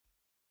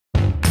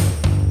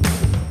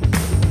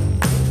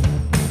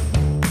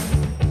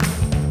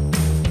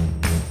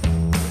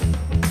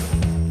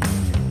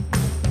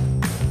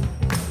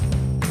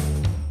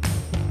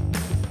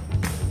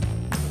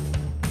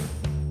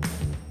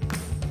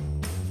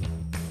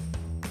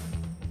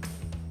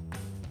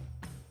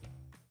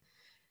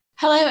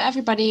Hello,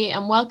 everybody,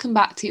 and welcome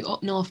back to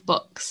Up North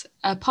Books,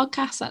 a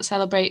podcast that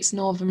celebrates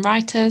Northern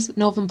writers,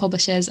 Northern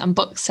publishers, and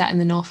books set in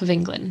the north of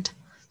England.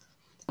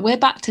 We're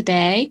back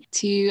today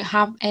to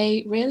have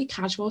a really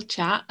casual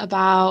chat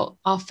about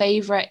our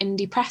favourite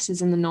indie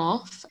presses in the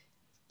north.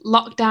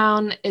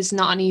 Lockdown is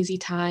not an easy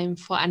time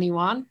for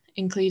anyone,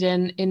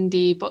 including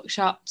indie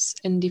bookshops,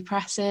 indie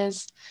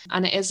presses,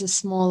 and it is the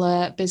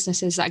smaller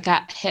businesses that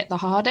get hit the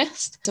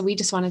hardest. So we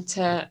just wanted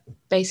to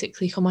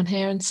basically come on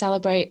here and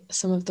celebrate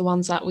some of the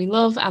ones that we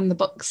love and the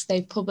books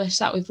they've published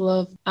that we've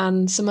loved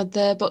and some of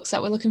the books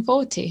that we're looking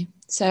forward to.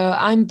 So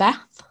I'm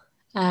Beth,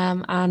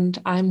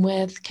 and I'm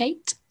with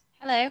Kate.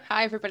 Hello.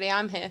 Hi, everybody.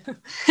 I'm here.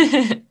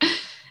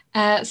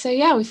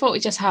 We thought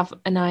we'd just have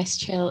a nice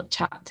chill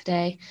chat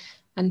today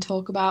and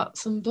talk about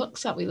some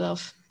books that we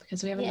love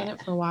because we haven't done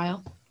it for a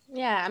while.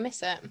 Yeah, I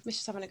miss it. We're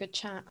just having a good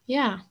chat.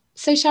 Yeah.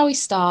 So shall we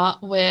start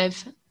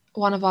with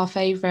one of our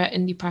favourite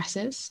indie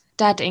presses,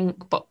 Dead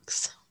Ink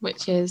Books,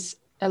 which is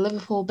a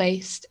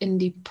Liverpool-based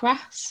indie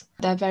press.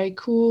 They're very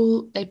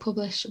cool. They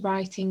publish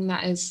writing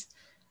that is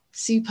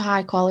super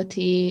high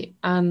quality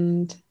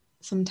and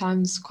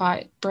sometimes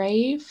quite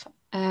brave.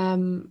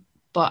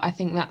 But I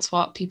think that's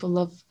what people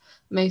love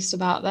most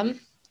about them.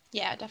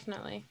 Yeah,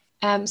 definitely.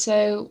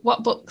 So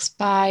what books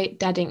by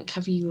Dead Ink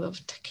have you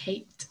loved,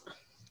 Kate?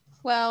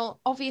 Well,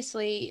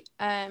 obviously,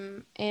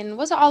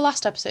 was it our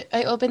last episode?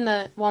 It'll have been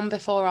the one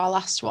before our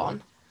last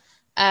one.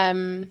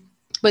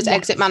 Was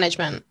Exit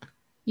Management.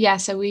 Yeah,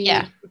 so we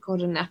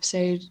recorded an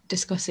episode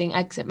discussing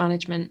Exit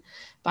Management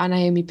by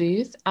Naomi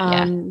Booth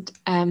and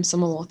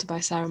Summer Water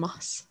by Sarah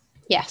Moss.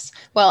 Yes.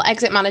 Well,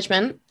 Exit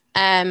Management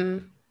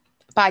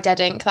by Dead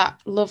Ink.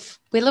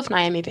 We love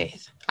Naomi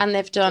Booth. And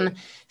they've done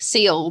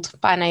Sealed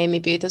by Naomi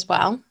Booth as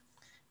well.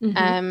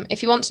 Mm-hmm.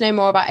 If you want to know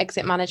more about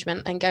Exit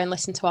Management, then go and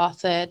listen to our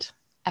third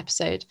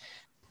episode.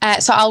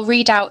 So I'll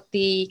read out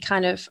a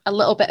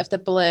little bit of the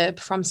blurb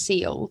from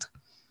Sealed.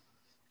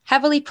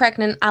 Heavily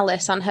pregnant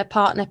Alice and her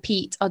partner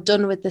Pete are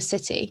done with the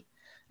city.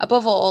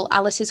 Above all,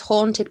 Alice is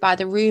haunted by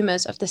the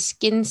rumours of the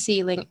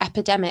skin-sealing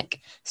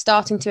epidemic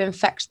starting to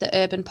infect the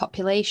urban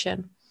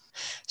population.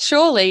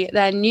 Surely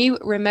their new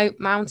remote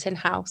mountain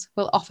house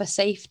will offer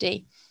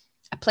safety,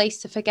 a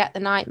place to forget the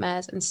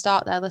nightmares and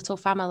start their little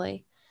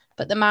family.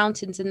 But the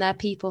mountains and their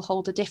people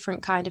hold a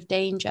different kind of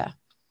danger.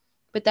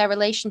 With their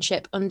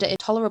relationship under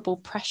intolerable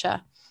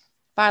pressure,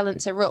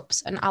 violence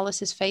erupts and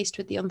Alice is faced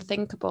with the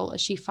unthinkable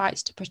as she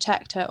fights to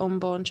protect her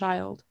unborn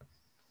child.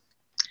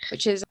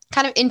 Which is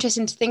kind of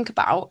interesting to think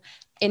about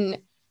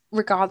in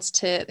regards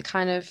to the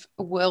kind of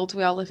world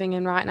we are living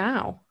in right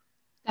now.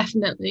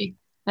 Definitely.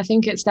 I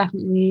think it's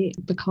definitely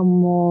become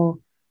more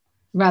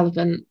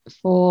relevant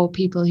for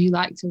people who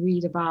like to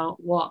read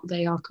about what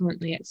they are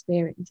currently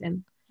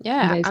experiencing.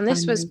 Yeah, and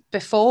this was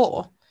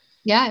before.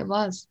 Yeah, it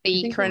was.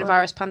 The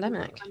coronavirus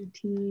pandemic.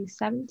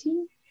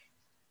 2017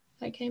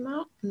 that came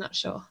out? I'm not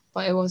sure.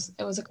 But it was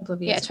a couple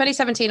of years. Yeah,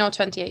 2017 or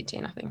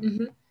 2018, I think.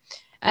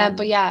 Mm-hmm.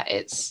 But yeah,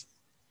 it's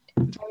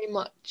very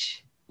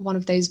much one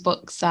of those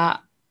books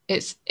that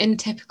it's in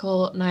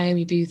typical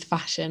Naomi Booth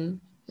fashion,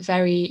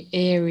 very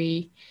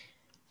eerie,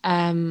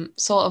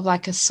 sort of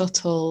like a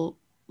subtle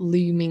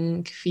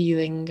looming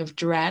feeling of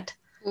dread,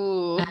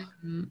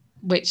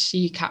 which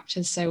she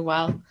captures so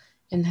well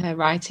in her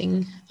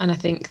writing. And I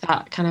think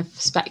that kind of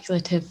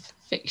speculative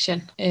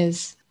fiction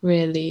is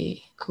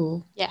really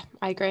cool. Yeah,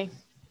 I agree.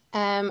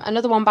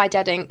 Another one by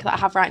Dead Ink that I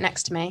have right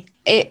next to me,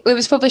 it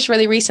was published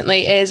really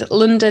recently, is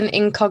London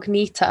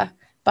Incognita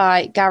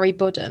by Gary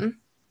Budden.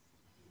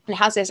 And it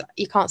has this,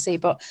 you can't see,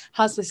 but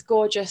has this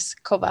gorgeous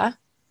cover.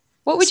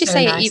 What would you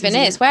say nice, it even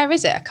is? Where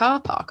is it? A car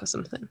park or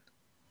something?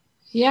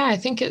 Yeah, I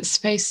think it's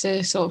supposed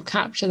to sort of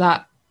capture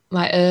that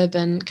like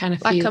urban kind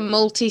of like feel. A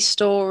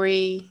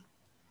multi-story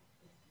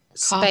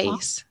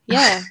space.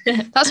 Yeah,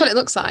 that's what it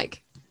looks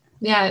like.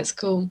 Yeah, it's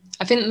cool.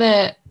 I think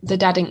the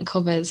Dead Ink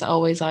covers are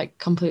always like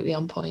completely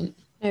on point.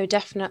 No,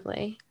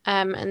 definitely.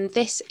 And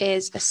this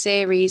is a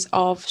series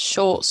of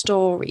short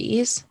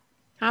stories.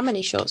 How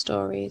many short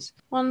stories?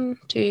 1,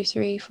 2,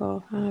 3,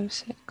 4, 5,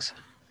 6.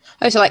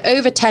 Oh, so like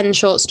over 10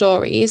 short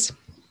stories.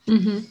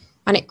 Mm-hmm.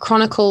 And it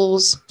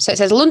chronicles, so it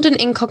says London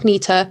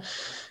Incognita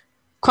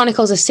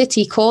chronicles a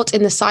city caught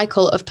in the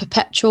cycle of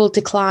perpetual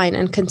decline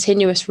and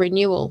continuous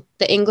renewal,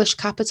 the English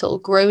capital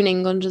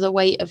groaning under the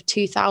weight of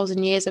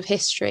 2,000 years of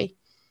history,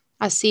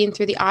 as seen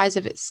through the eyes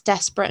of its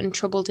desperate and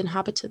troubled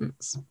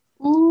inhabitants.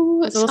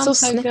 Ooh, it's a little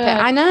snippet. Good.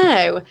 I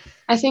know.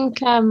 I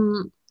think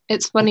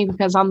it's funny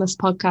because on this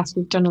podcast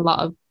we've done a lot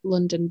of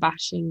London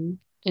bashing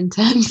in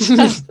terms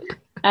of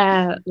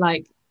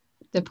like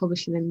the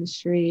publishing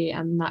industry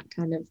and that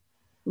kind of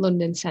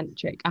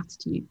London-centric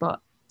attitude, but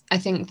I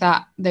think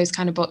that those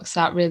kind of books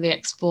that really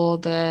explore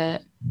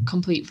the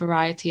complete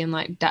variety and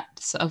like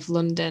depths of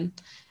London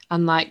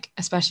and like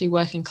especially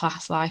working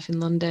class life in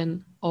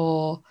London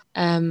or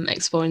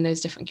exploring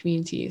those different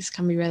communities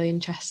can be really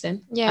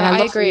interesting. Yeah, I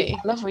agree.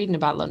 I love reading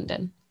about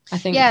London. I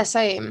think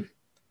same.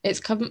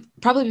 It's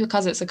probably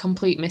because it's a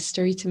complete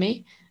mystery to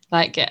me.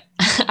 Like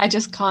I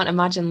just can't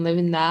imagine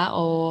living there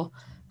or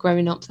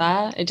growing up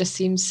there. It just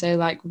seems so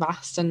like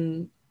vast,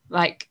 and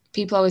like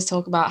people always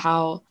talk about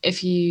how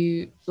if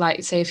you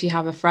like say if you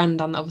have a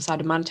friend on the other side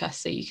of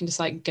Manchester, you can just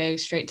like go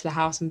straight to the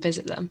house and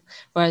visit them.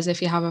 Whereas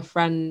if you have a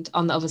friend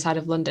on the other side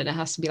of London, it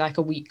has to be like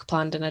a week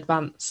planned in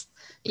advance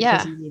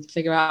because you need to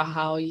figure out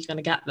how you're going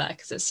to get there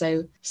because it's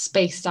so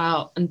spaced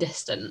out and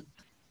distant.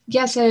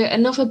 Yeah, so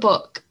another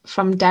book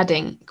from Dead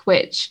Ink,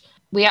 which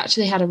we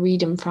actually had a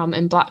reading from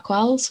in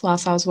Blackwell's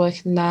whilst I was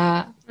working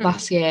there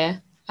last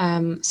year.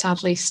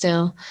 Sadly,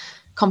 still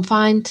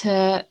confined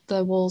to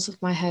the walls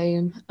of my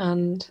home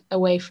and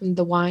away from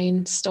the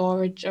wine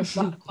storage of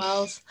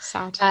Blackwell's.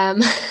 Sad.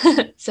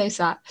 So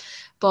sad.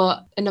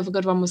 But another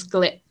good one was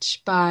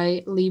Glitch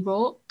by Lee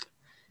Rourke.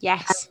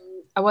 Yes.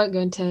 I won't go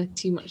into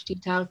too much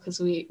detail because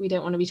we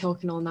don't want to be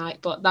talking all night,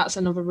 but that's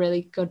another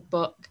really good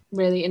book,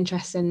 really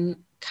interesting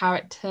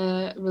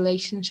character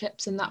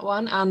relationships in that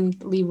one.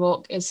 And Lee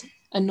Rourke is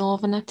a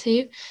northerner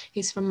too.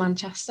 He's from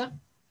Manchester.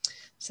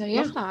 So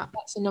yeah,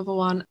 that's another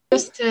one.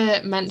 Just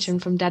to mention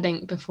from Dead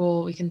Ink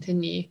before we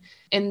continue,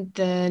 in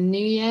the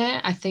new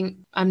year, I think,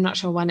 I'm not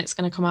sure when it's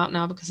going to come out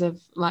now because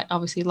of like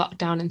obviously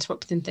lockdown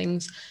interrupting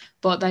things,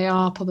 but they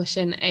are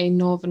publishing a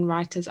Northern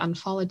Writers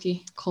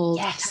anthology called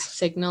Test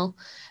Signal,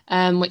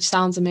 which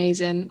sounds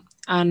amazing,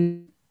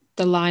 and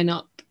the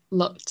lineup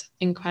looked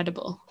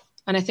incredible.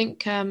 And I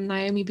think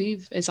Naomi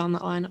Booth is on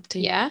that lineup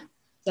too. Yeah.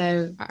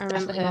 So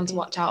definitely one to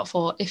watch out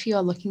for if you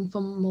are looking for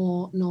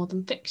more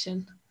Northern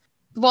fiction.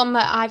 One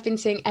that I've been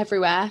seeing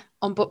everywhere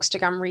on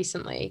Bookstagram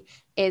recently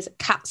is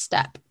Cat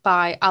Step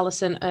by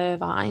Alison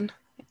Irvine.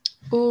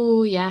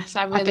 Oh, yes.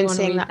 I really want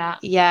to read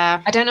that.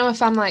 Yeah. I don't know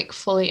if I'm like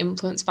fully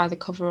influenced by the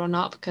cover or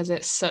not because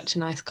it's such a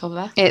nice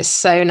cover. It's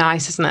so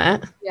nice, isn't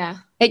it? Yeah.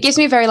 It gives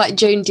me very like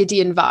Joan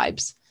Didion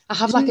vibes. I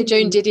have like a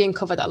Joan Didion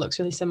cover that looks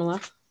really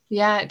similar.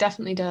 Yeah, it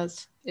definitely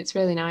does. It's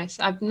really nice.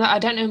 I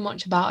don't know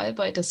much about it,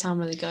 but it does sound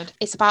really good.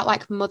 It's about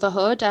like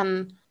motherhood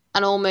and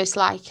almost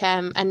like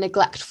a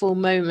neglectful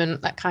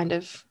moment that kind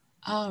of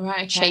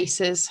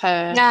chases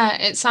her. Yeah,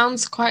 it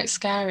sounds quite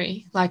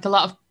scary. Like a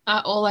lot of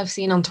all I've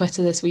seen on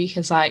Twitter this week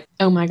is like,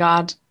 oh my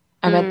God,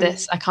 I read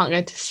this. I can't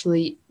go to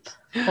sleep.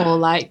 Or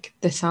like,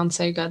 this sounds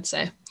so good.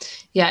 So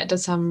yeah, it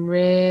does sound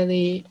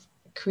really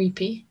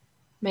creepy,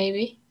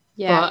 maybe.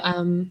 Yeah. But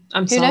I'm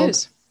Who sold.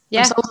 knows? Yeah.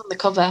 I'm sold on the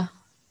cover.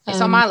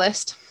 It's on my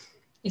list.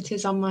 It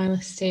is on my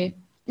list too.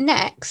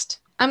 Next,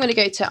 I'm going to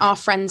go to our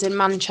friends in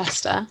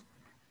Manchester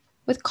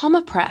with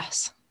Comma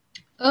Press.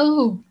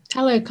 Oh,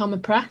 hello, Comma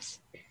Press.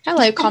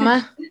 Hello,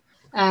 Comma.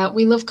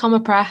 We love Comma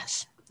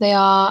Press. They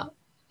are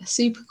a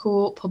super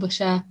cool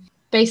publisher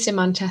based in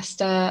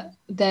Manchester.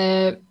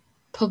 They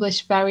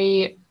publish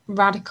very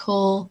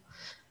radical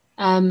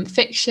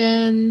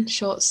fiction,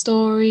 short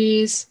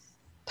stories,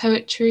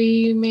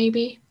 poetry,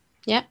 maybe.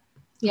 Yeah,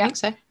 I think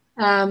so.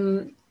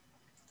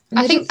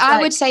 I think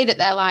I would say that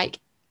they're like,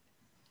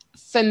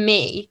 for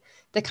me,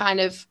 the kind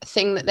of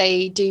thing that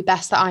they do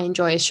best that I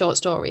enjoy is short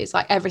stories.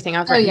 Like everything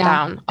I've written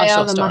down are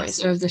short stories. They are the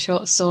master of the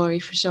short story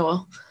for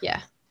sure.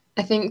 Yeah.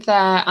 I think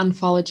their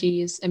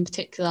anthologies in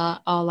particular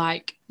are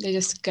like, they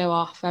just go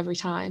off every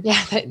time.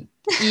 Yeah,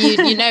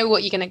 you know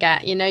what you're going to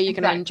get. You know you're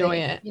going to enjoy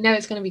it. You know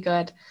it's going to be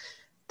good.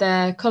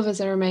 The covers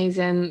are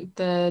amazing.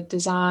 The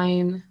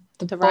design,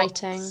 the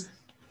writing.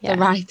 The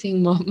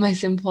writing,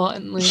 most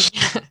importantly.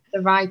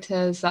 The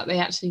writers that they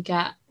actually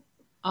get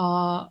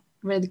are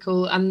really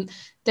cool. And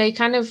they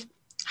kind of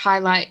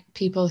highlight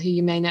people who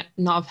you may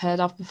not have heard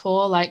of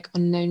before, like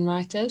unknown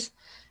writers.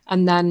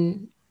 And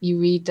then you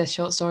read the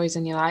short stories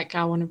and you're like,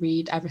 I want to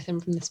read everything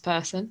from this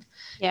person.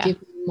 Yeah.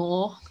 Give me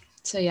more.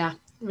 So yeah,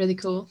 really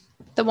cool.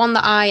 The one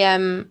that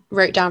I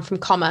wrote down from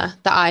Comma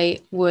that I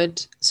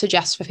would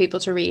suggest for people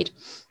to read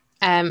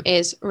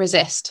is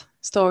Resist,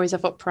 Stories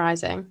of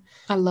Uprising.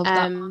 I love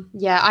that one.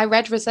 Yeah, I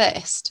read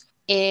Resist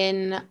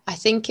in, I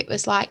think it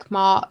was like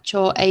March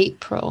or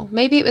April.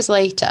 Maybe it was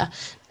later.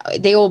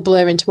 They all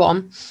blur into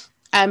one.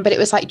 But it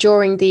was like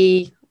during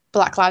the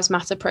Black Lives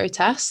Matter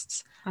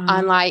protests.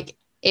 And like,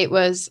 it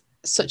was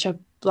such a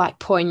like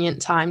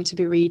poignant time to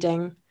be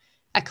reading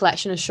a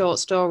collection of short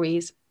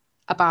stories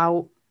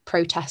about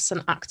protests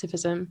and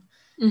activism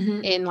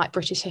in like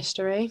British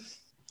history.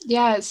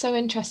 Yeah, it's so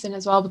interesting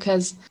as well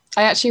because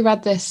I actually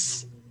read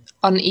this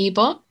on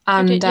ebook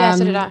and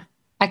so did I.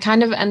 I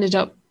kind of ended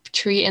up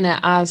treating it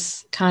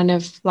as kind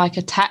of like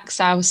a text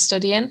I was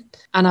studying,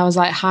 and I was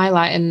like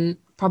highlighting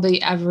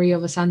probably every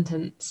other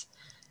sentence,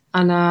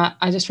 and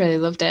I just really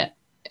loved it.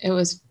 It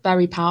was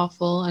very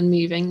powerful and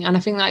moving, and I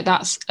think like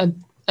that's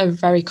a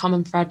very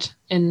common thread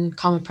in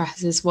Comma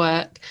Press's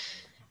work,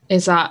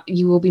 is that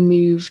you will be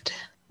moved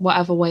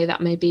whatever way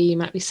that may be. You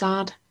might be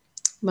sad,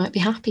 you might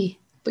be happy,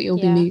 but you'll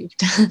be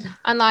moved.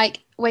 And like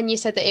when you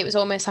said that it was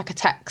almost like a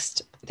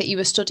text that you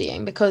were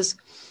studying, because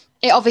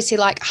it obviously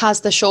like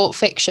has the short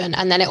fiction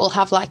and then it will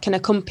have like an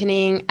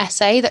accompanying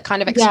essay that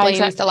kind of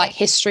explains the like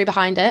history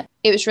behind it.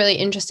 It was really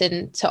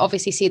interesting to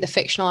obviously see the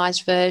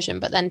fictionalized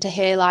version, but then to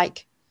hear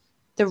like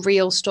the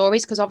real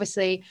stories, because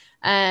obviously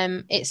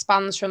it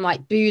spans from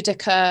like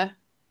Boudicca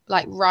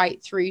like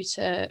right through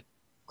to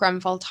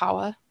Grenfell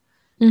Tower.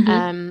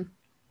 And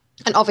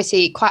And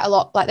obviously quite a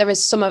lot, like there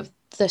is some of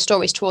the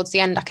stories towards the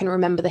end, I can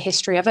remember the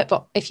history of it.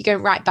 But if you go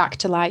right back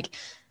to like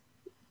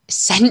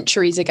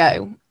centuries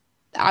ago,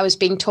 I was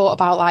being taught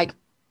about like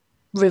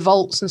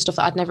revolts and stuff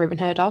that I'd never even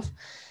heard of.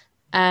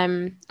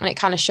 And it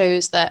kind of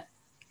shows that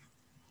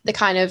the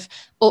kind of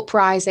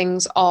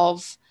uprisings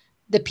of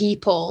the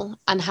people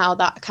and how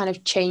that kind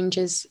of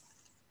changes,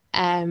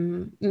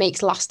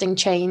 makes lasting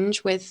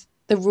change with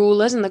the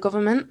rulers and the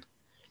government,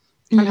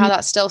 and how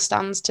that still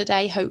stands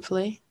today,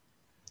 hopefully.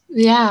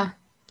 Yeah,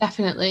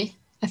 definitely.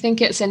 I think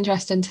it's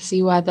interesting to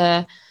see where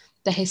the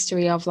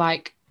history of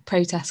like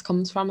protest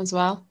comes from as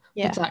well.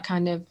 Yeah. With that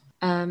kind of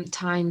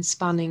time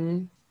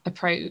spanning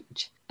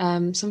approach.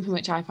 Something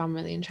which I found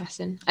really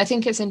interesting. I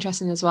think it's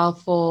interesting as well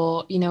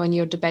for, you know, when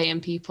you're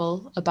debating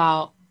people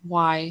about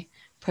why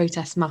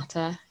protests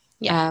matter.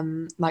 Yeah.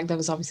 Like there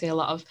was obviously a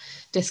lot of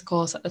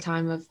discourse at the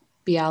time of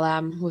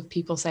BLM with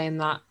people saying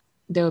that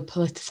they were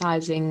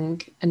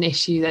politicizing an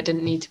issue that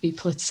didn't need to be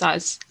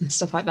politicized and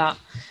stuff like that.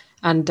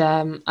 And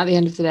at the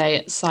end of the day,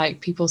 it's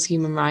like people's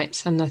human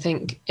rights. And I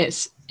think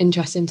it's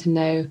interesting to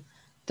know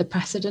the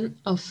precedent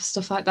of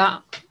stuff like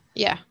that.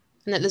 Yeah.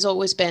 And that there's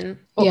always been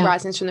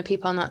uprisings from the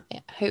people, and that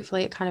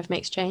hopefully it kind of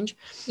makes change.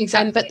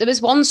 Exactly. But there was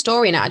one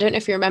story now, I don't know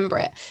if you remember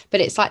it,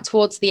 but it's like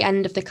towards the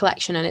end of the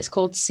collection, and it's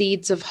called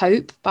Seeds of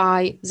Hope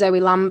by Zoe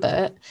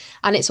Lambert.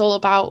 And it's all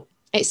about,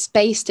 it's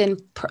based in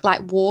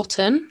like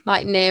Wharton,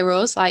 like near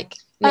us, like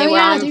near where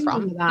I'm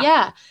from.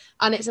 Yeah.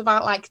 And it's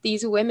about like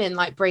these women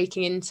like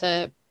breaking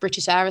into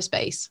British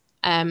aerospace.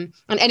 And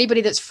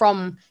anybody that's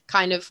from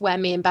kind of where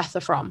me and Beth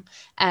are from.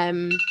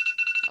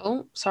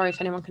 Oh, sorry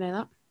if anyone can hear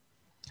that.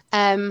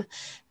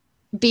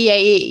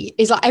 BAE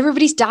is like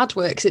everybody's dad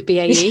works at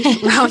BAE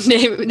around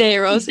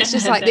near us. It's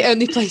just like the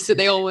only place that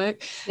they all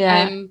work.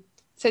 Yeah.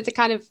 So to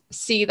kind of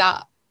see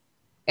that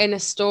in a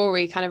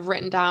story kind of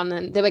written down,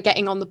 and they were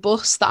getting on the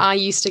bus that I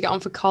used to get on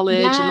for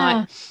college, and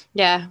like,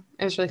 yeah,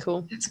 it was really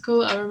cool. It's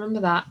cool. I remember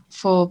that.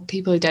 For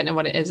people who don't know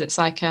what it is, it's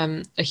like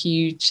a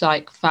huge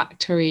like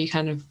factory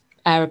kind of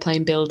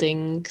aeroplane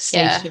building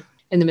station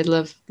in the middle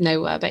of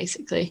nowhere,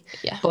 basically.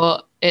 Yeah.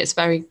 But it's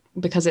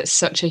because it's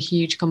such a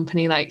huge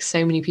company, like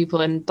so many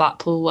people in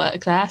Blackpool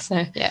work there.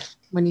 So yeah,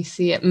 when you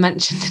see it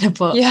mentioned in a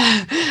book.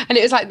 Yeah. And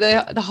it was like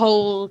the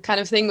whole kind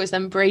of thing was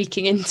them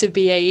breaking into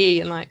BAE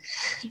and like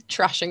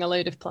trashing a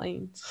load of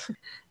planes.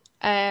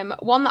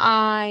 One that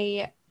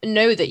I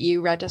know that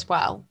you read as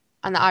well,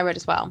 and that I read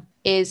as well,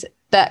 is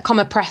that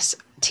Comma Press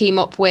team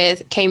up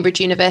with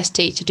Cambridge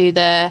University to do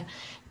the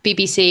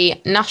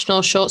BBC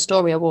National Short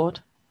Story Award.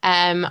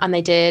 And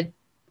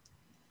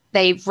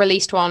they've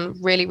released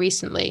one really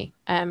recently,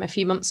 a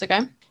few months ago,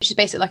 which is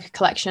basically like a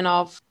collection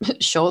of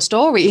short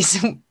stories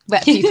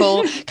that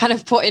people kind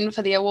of put in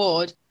for the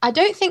award. I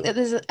don't think that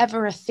there's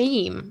ever a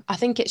theme. I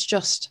think it's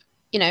just,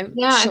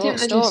 short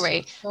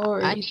story.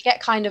 And you get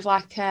kind of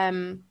like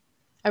a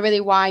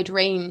really wide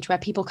range where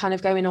people kind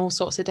of go in all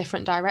sorts of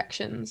different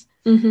directions.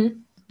 Mm-hmm.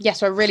 Yeah,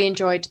 so I really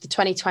enjoyed the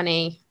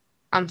 2020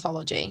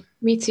 anthology.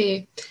 Me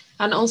too.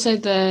 And also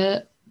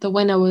the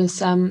winner was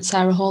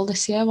Sarah Hall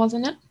this year,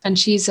 wasn't it? And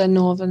she's a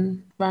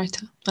Northern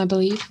writer, I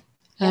believe,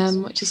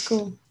 which is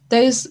cool.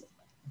 Those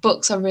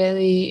books are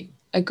really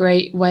a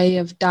great way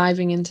of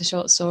diving into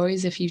short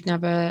stories if you've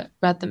never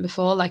read them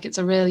before. Like it's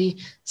a really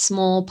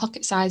small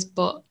pocket-sized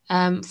book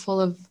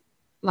full of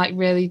like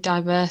really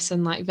diverse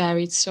and like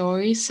varied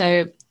stories.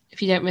 So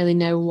if you don't really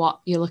know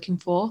what you're looking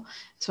for,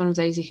 it's one of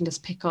those you can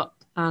just pick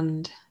up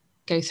and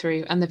go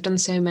through. And they've done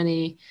so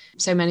many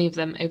of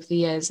them over the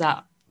years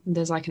that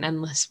there's like an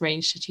endless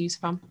range to choose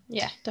from.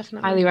 Yeah,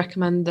 definitely. Highly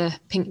recommend the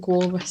Pink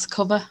Walrus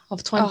cover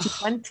of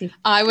 2020. Oh,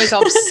 I was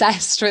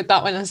obsessed with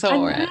that when I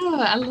saw it.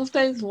 I love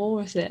those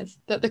walruses.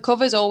 That the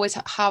covers always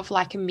have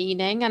like a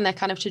meaning, and they're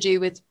kind of to do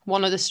with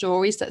one of the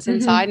stories that's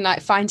inside, and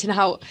like finding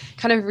out,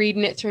 kind of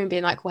reading it through and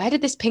being like, where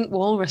did this pink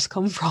walrus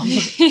come from?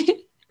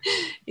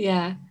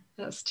 Yeah,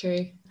 that's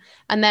true.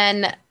 And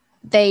then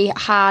they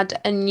had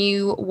a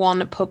new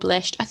one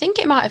published. I think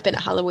it might have been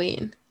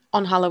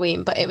on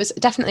Halloween, but it was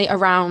definitely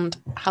around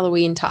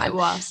Halloween time.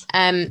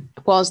 It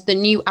was the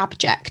new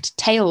Abject,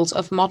 Tales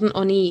of Modern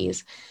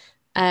Unease,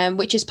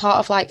 which is part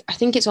of like, I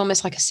think it's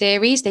almost like a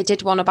series. They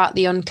did one about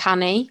the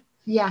uncanny.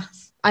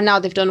 Yes. And now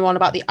they've done one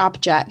about the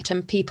abject,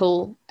 and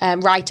people,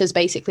 writers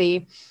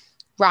basically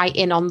write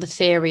in on the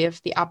theory of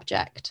the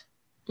abject.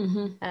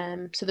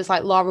 Mm-hmm. So there's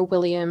like Laura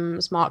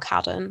Williams, Mark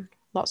Haddon,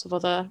 lots of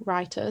other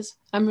writers.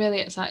 I'm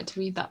really excited to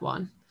read that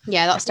one.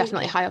 Yeah, that's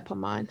definitely high up on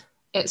mine.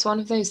 It's one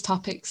of those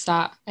topics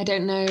that I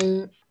don't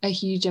know a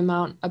huge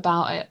amount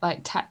about it, like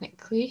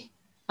technically,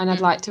 and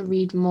I'd like to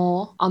read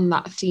more on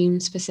that theme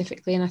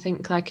specifically. And I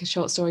think like a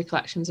short story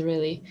collection is a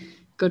really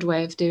good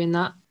way of doing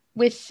that.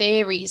 With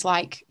theories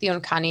like the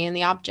uncanny and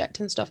the abject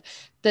and stuff,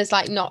 there's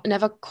like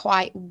never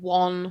quite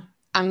one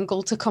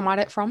angle to come at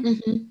it from.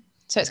 Mm-hmm.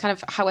 So it's kind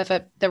of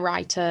however the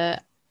writer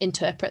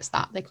interprets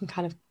that, they can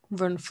kind of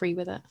run free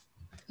with it.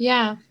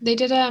 Yeah, they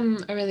did a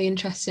really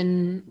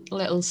interesting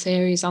little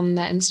series on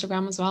their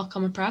Instagram as well,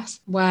 Common Press,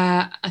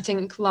 where I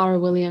think Laura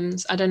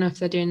Williams, I don't know if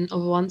they're doing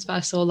other ones, but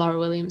I saw Laura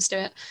Williams do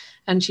it.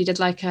 And she did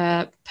like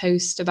a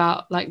post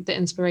about like the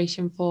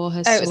inspiration for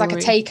her Oh, it was story. like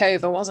a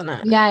takeover, wasn't it?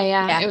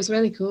 Yeah. It was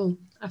really cool.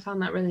 I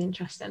found that really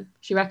interesting.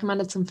 She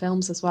recommended some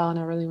films as well, and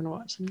I really want to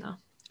watch them now.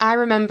 I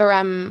remember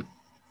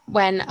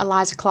when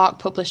Eliza Clark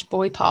published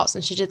Boy Parts,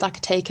 and she did like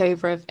a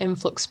takeover of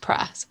Influx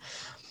Press.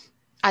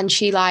 And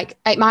she like,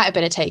 it might have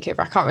been a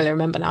takeover, I can't really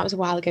remember now, it was a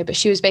while ago, but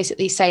she was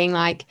basically saying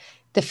like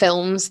the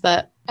films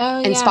that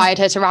inspired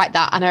her to write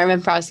that. And I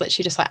remember I was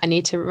literally just like, I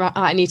need to watch that,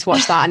 I need to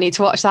watch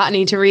that, I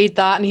need to read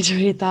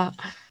that.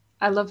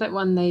 I love it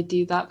when they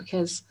do that,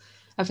 because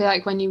I feel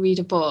like when you read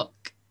a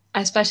book,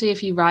 especially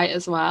if you write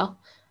as well,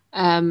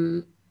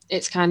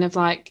 it's kind of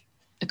like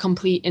a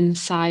complete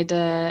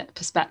insider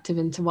perspective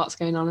into what's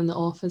going on in the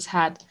author's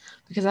head.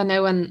 Because I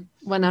know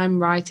when I'm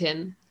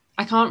writing,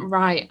 I can't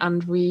write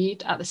and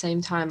read at the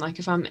same time. Like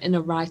if I'm in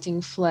a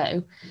writing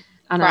flow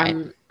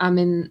and I'm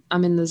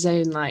in the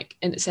zone, like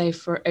say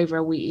for over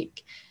a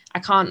week, I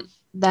can't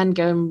then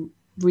go and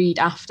read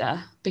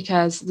after,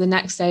 because the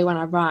next day when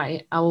I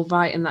write, I will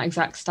write in that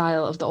exact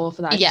style of the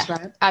author that I just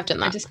read. I've done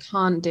that. I just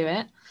can't do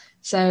it.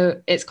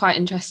 So it's quite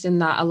interesting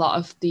that a lot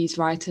of these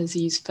writers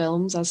use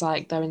films as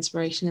like their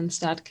inspiration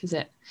instead, because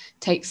it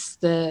takes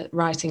the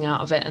writing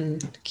out of it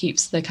and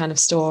keeps the kind of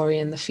story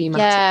and the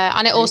thematic. Yeah,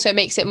 and it also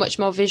makes it much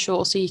more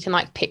visual, so you can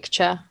like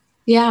picture.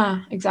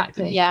 Yeah,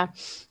 exactly. Yeah.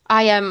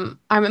 I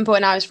remember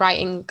when I was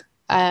writing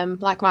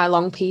like my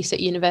long piece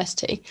at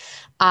university,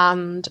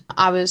 and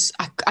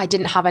I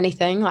didn't have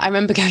anything. Like, I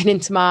remember going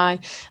into my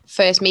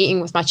first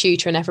meeting with my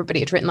tutor, and everybody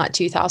had written like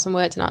 2,000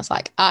 words, and I was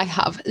like, I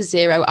have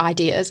zero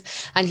ideas.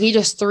 And he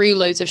just threw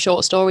loads of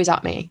short stories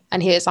at me,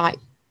 and he was like,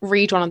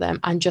 read one of them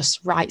and just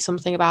write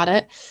something about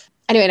it.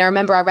 Anyway, and I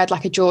remember I read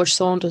like a George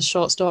Saunders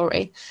short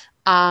story,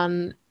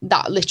 and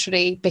that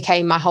literally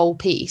became my whole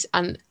piece.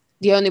 And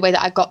the only way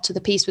that I got to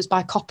the piece was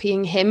by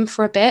copying him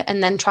for a bit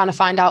and then trying to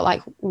find out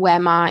like where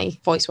my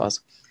voice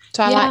was.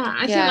 So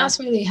I think that's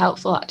really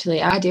helpful,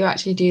 actually. I do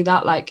actually do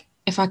that. Like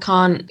if I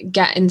can't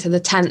get into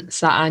the tense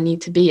that I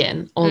need to be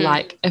in, or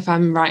like if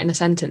I'm writing a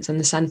sentence and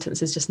the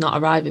sentence is just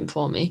not arriving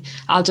for me,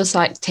 I'll just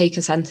like take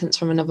a sentence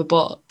from another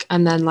book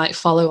and then like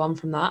follow on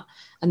from that,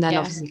 and then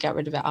obviously get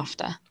rid of it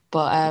after.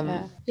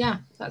 But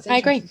that's I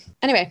agree.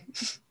 Anyway,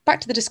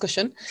 back to the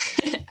discussion.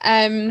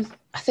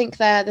 I think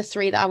they're the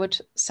three that I would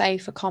say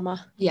for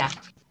comma. Yeah.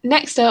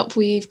 Next up,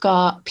 we've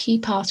got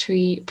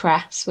Peapartree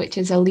Press, which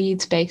is a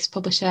Leeds-based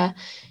publisher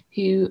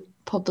who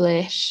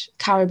publish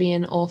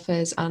Caribbean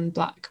authors and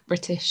Black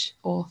British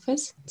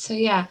authors. So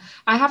yeah,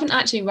 I haven't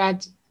actually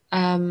read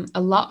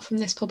a lot from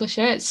this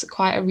publisher. It's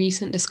quite a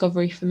recent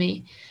discovery for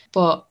me,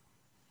 but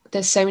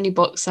there's so many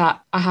books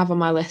that I have on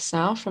my list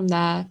now from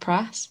their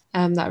press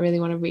that I really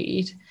want to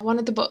read. One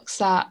of the books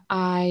that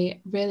I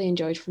really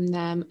enjoyed from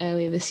them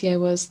earlier this year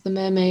was The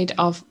Mermaid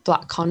of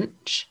Black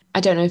Conch.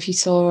 I don't know if you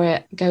saw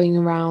it going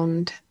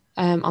around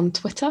on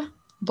Twitter,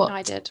 but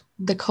I did.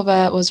 The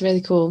cover was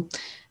really cool.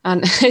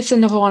 And it's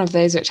another one of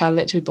those which I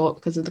literally bought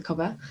because of the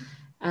cover.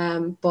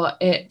 But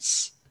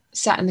it's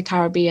set in the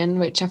Caribbean,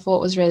 which I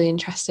thought was really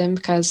interesting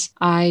because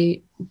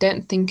I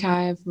don't think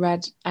I've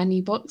read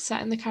any books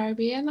set in the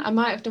Caribbean. I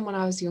might have done when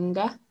I was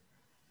younger,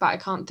 but I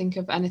can't think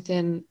of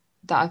anything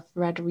that I've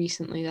read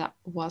recently that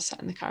was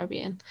set in the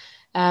Caribbean.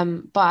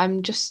 But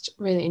I'm just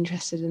really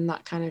interested in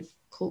that kind of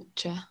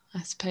culture,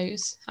 I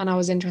suppose. And I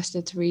was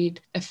interested to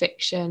read a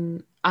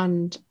fiction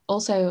and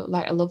also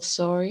like a love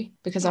story,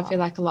 because I feel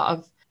like a lot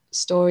of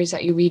stories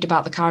that you read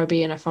about the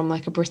Caribbean are from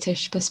like a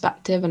British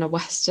perspective and a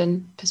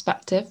Western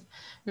perspective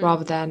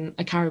rather than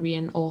a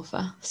Caribbean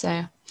author.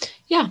 So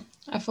yeah,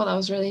 I thought that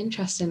was really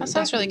interesting. That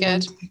sounds really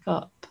good. Pick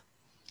up.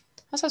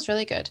 That sounds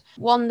really good.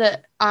 One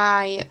that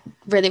I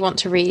really want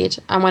to read,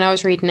 and when I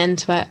was reading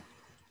into it,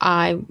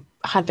 I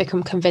had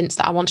become convinced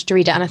that I wanted to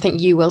read it, and I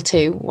think you will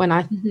too when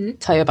I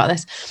tell you about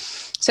this.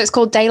 So it's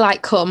called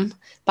Daylight Come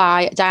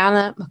by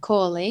Diana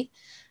Macaulay,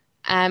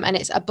 and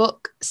it's a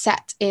book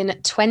set in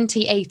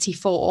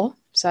 2084.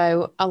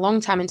 So a long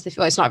time into the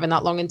future. Well, it's not even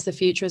that long into the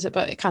future, is it?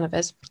 But it kind of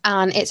is.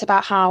 And it's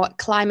about how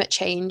climate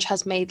change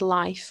has made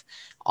life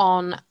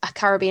on a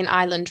Caribbean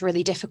island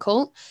really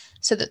difficult,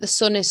 so that the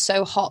sun is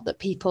so hot that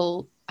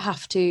people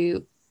have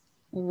to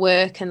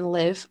work and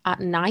live at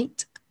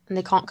night and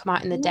they can't come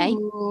out in the day.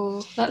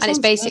 And it's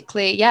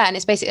basically, and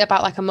it's basically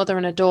about like a mother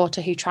and a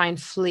daughter who try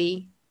and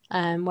flee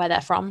where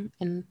they're from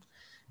in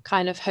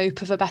kind of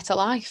hope of a better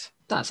life.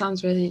 That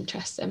sounds really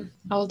interesting.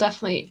 I will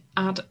definitely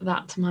add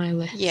that to my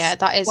list. Yeah,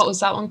 that is. What was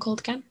that one called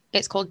again?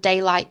 It's called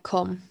Daylight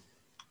Come.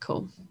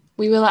 Cool.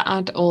 We will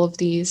add all of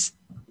these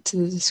to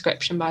the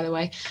description, by the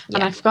way. Yeah.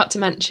 And I forgot to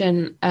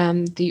mention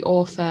the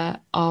author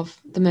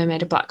of The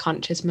Mermaid of Black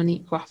Conch is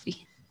Monique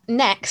Groffey.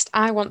 Next,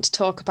 I want to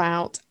talk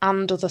about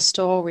And Other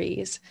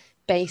Stories,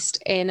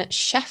 based in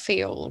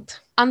Sheffield.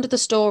 And Other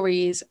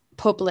Stories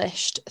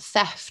published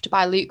Theft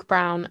by Luke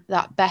Brown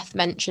that Beth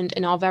mentioned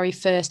in our very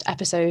first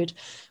episode,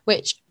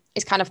 which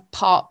is kind of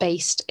part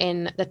based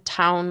in the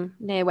town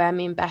near where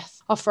me and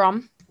Beth are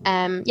from.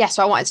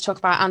 So I wanted to talk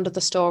about And Other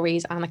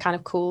Stories and the kind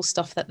of cool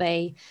stuff that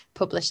they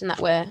published and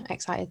that we're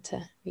excited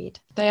to read.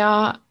 They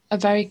are a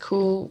very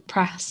cool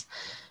press.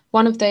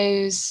 One of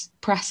those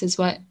presses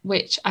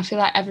which I feel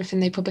like everything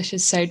they publish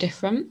is so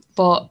different,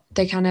 but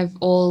they kind of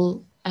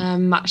all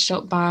matched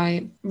up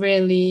by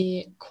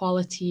really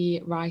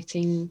quality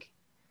writing,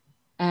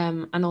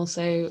 and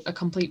also a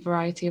complete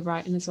variety of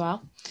writing as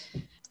well.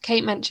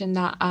 Kate mentioned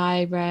that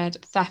I read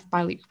Theft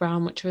by Luke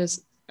Brown, which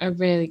was a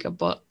really good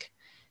book.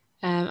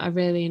 I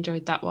really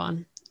enjoyed that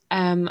one.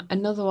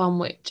 Another one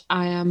which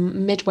I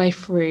am midway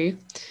through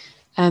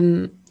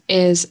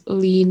is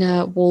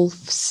Lena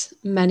Wolf's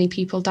Many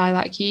People Die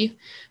Like You.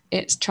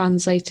 It's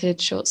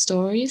translated short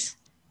stories.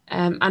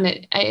 And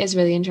it is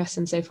really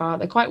interesting so far.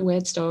 They're quite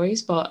weird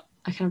stories, but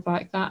I kind of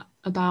like that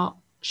about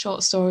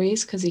short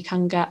stories because you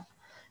can get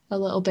a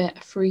little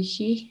bit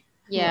freaky.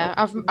 Yeah,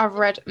 I've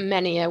read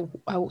many a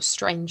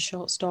strange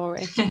short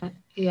story.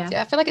 Yeah.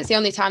 I feel like it's the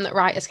only time that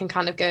writers can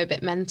kind of go a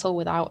bit mental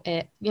without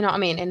it. You know what I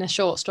mean? In a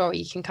short story,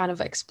 you can kind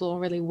of explore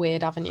really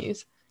weird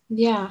avenues.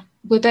 Yeah.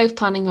 We're both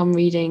planning on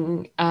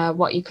reading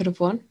What You Could Have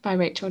Won by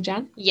Rachel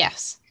Jen.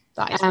 Yes,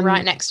 that is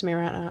right next to me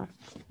right now.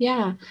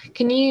 Yeah.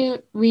 Can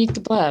you read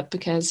the blurb?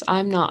 Because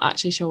I'm not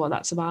actually sure what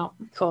that's about.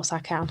 Of course I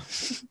can.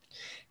 Of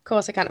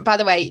course I can. By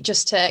the way,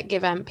 just to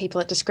give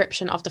people a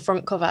description of the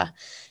front cover,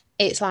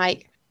 it's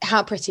like,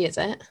 how pretty is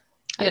it?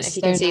 I don't know if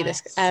you can see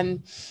this.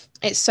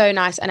 It's so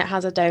nice, and it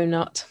has a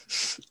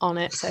donut on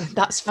it, so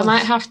that's fun. I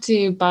might have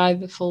to buy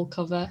the full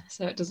cover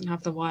so it doesn't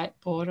have the white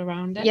board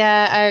around it.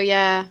 Yeah, oh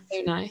yeah.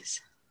 So nice.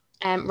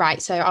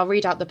 Right, so I'll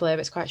read out the blurb,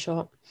 it's quite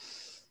short.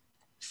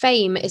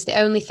 Fame is the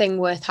only thing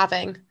worth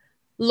having.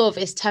 Love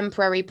is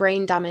temporary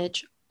brain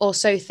damage, or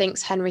so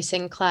thinks Henry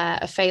Sinclair,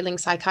 a failing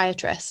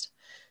psychiatrist.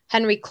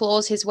 Henry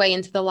claws his way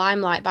into the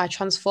limelight by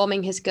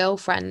transforming his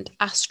girlfriend,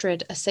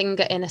 Astrid, a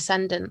singer in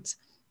Ascendance,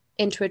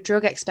 into a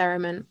drug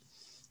experiment.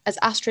 As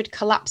Astrid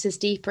collapses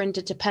deeper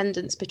into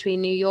dependence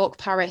between New York,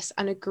 Paris,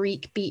 and a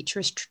Greek beach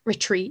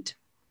retreat,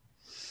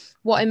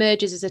 what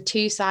emerges is a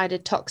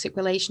two-sided toxic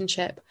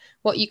relationship.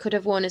 What You Could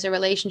Have Won is a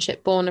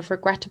relationship born of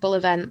regrettable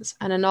events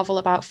and a novel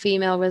about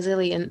female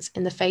resilience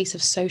in the face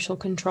of social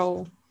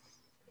control.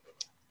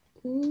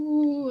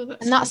 Ooh,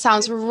 and that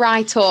sounds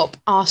right up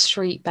our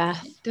street,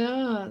 Beth.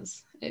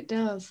 It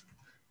does.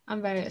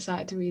 I'm very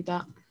excited to read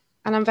that.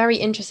 And I'm very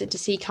interested to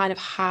see kind of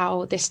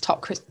how this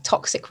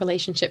toxic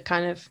relationship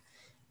kind of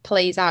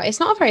plays out. It's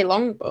not a very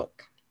long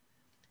book.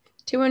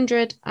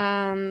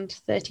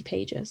 230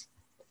 pages.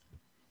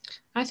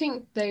 I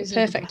think those are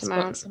the perfect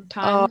amount.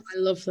 Sometimes. Oh, I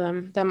love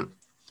them.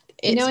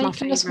 You know, you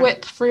can just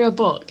whip through a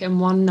book in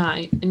one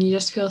night and you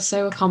just feel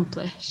so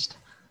accomplished.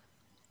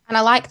 And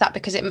I like that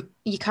because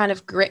you kind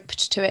of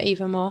gripped to it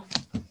even more.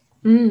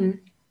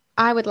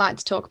 I would like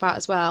to talk about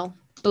as well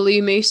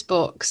Blue Moose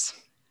books.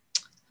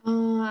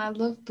 Oh, I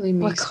love Blue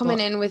Moose. We're coming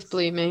in with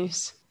Blue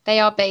Moose. They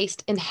are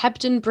based in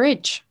Hebden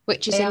Bridge,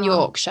 which is in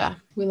Yorkshire.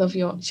 We love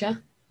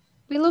Yorkshire.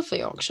 We love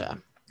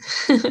Yorkshire.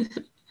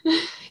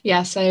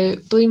 Yeah, so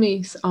Blue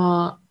Moose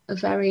are a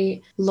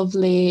very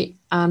lovely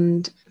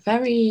and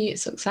very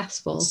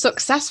successful.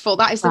 Successful,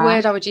 that is the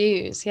word I would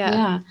use,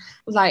 yeah.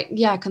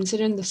 Yeah.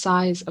 Considering the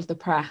size of the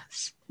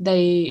press,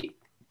 they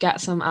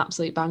get some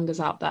absolute bangers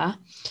out there.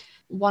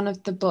 One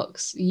of the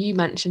books you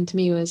mentioned to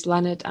me was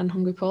Leonard and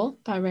Hungry Paul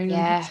by Ronan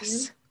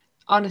Hutton.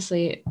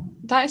 Honestly,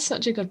 that is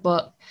such a good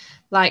book.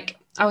 Like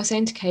I was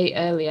saying to Kate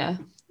earlier,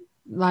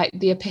 like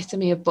the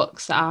epitome of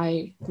books that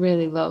I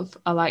really love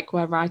are like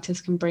where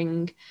writers can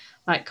bring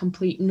like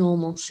complete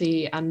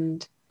normalcy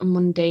and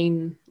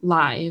mundane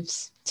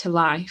lives to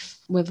life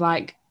with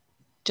like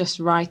just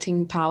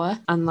writing power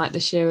and like the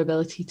sheer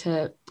ability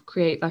to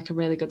create like a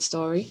really good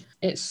story.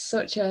 It's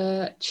such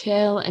a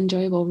chill,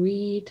 enjoyable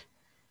read,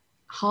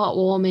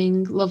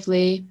 heartwarming,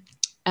 lovely.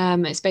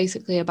 It's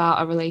basically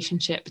about a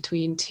relationship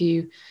between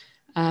two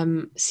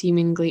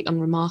seemingly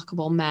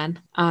unremarkable men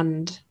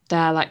and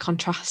their like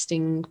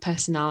contrasting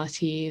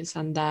personalities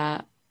and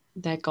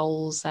their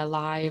goals, their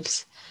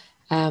lives,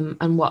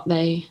 and what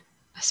they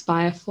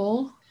aspire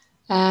for,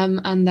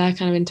 and their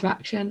kind of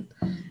interaction.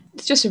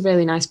 It's just a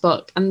really nice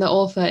book, and the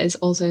author is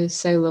also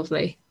so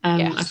lovely.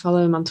 I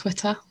follow him on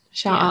Twitter.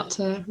 Shout out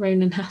to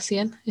Ronan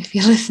Hutton if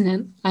you're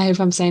listening. I hope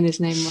I'm saying his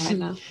name right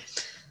now.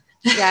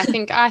 Yeah,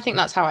 I think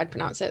that's how I'd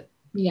pronounce it.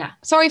 Yeah.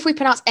 Sorry if we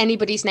pronounce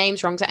anybody's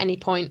names wrong at any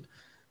point.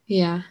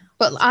 Yeah.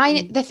 But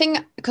the thing,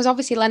 because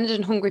obviously Leonard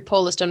and Hungry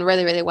Paul has done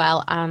really, really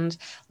well, and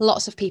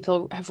lots of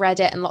people have read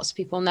it and lots of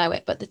people know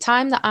it. But the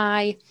time that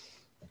I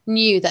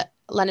knew that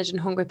Leonard and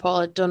Hungry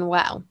Paul had done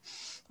well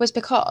was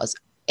because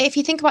if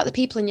you think about the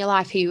people in your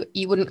life who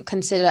you wouldn't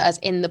consider as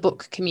in the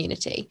book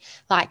community,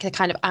 like the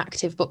kind of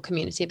active book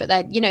community, but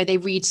they, you know, they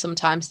read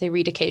sometimes, they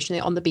read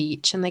occasionally on the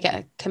beach and they get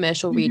a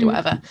commercial read or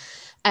whatever.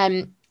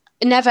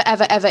 Never,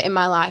 ever, ever in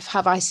my life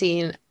have I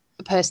seen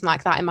a person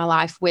like that in my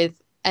life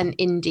with an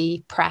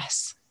indie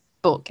press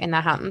book in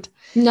their hand.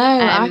 No,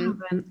 I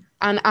haven't.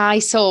 And I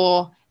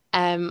saw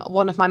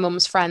one of my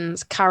mum's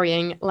friends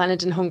carrying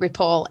Leonard and Hungry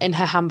Paul in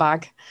her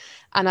handbag.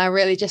 And I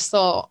really just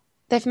thought,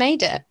 they've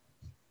made it.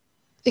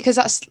 Because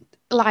that's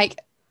like,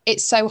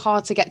 it's so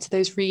hard to get to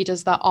those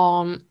readers that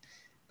aren't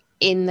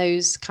in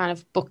those kind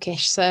of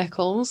bookish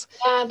circles.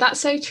 Yeah, that's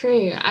so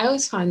true. I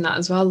always find that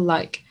as well,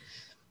 like,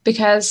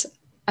 because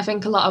I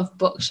think a lot of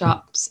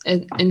bookshops,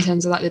 in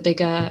terms of like the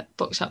bigger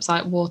bookshops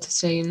like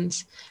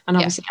Waterstones and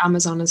obviously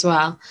Amazon as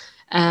well,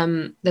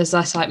 there's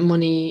less like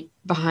money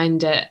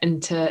behind it in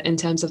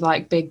terms of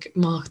like big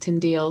marketing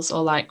deals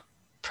or like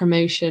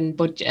promotion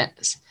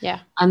budgets. Yeah.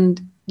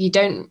 And you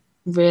don't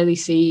really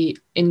see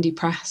indie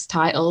press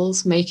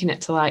titles making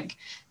it to like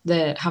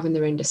having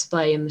their own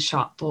display in the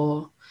shop,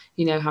 or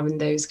you know, having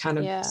those kind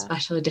of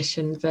special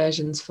edition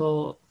versions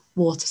for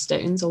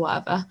Waterstones or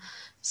whatever.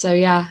 So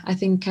yeah, I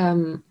think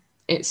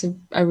it's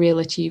a real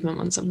achievement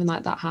when something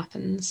like that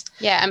happens.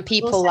 Yeah, and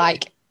people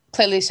like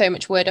clearly so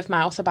much word of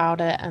mouth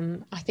about it,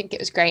 and I think it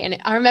was great. And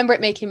I remember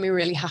it making me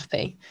really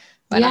happy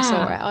when I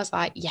saw it. I was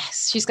like,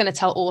 yes, she's going to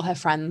tell all her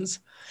friends,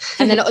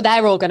 and then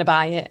they're all going to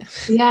buy it.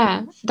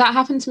 Yeah, that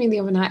happened to me the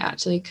other night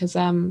actually, because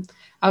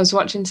I was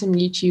watching some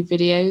YouTube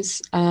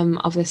videos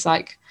of this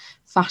like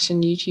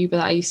fashion YouTuber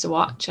that I used to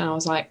watch, and I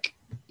was like,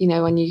 you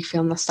know, when you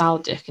feel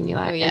nostalgic and you're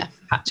like,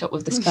 catch up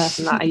with this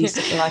person that I used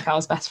to feel like I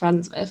was best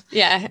friends with.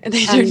 Yeah,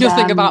 they knew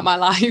nothing about my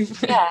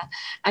life. Yeah,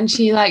 and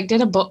she like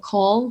did a book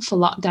haul for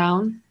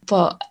lockdown.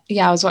 But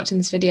yeah, I was watching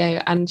this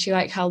video and she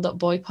like held up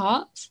Boy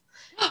Parts.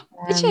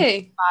 Did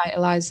she? By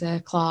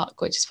Eliza Clark,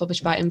 which is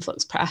published by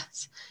Influx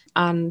Press.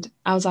 And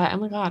I was like, oh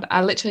my God,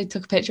 I literally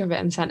took a picture of it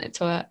and sent it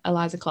to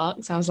Eliza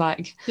Clark. So I was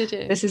like,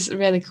 this is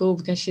really cool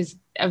because she's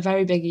a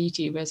very big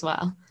YouTuber as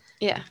well.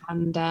 Yeah.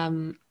 And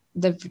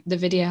the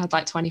video had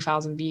like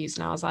 20,000 views,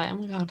 and I was like, oh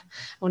my God,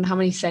 I wonder how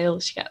many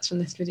sales she gets from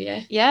this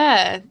video.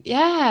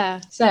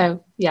 Yeah.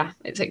 So yeah,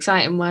 it's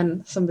exciting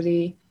when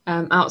somebody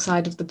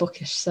outside of the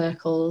bookish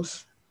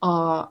circles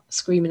are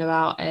screaming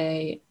about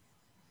a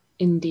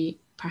indie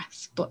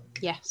press book.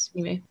 Yes.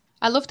 You know?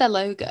 I love their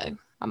logo.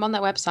 I'm on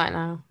their website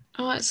now.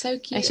 Oh, it's so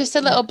cute. It's just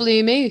a little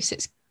blue moose.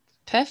 It's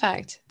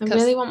perfect. I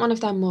really want one of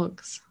their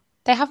mugs.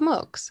 They have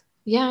mugs?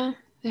 Yeah,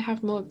 they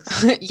have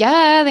mugs.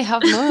 Yeah, they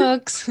have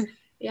mugs.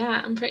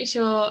 Yeah, I'm pretty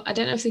sure. I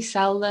don't know if they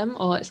sell them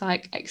or it's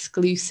like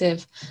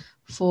exclusive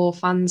for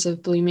fans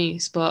of Blue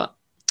Moose, but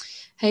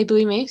hey,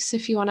 Blue Moose,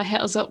 if you want to hit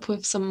us up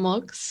with some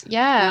mugs,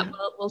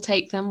 we'll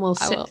take them. We'll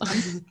sip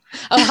them.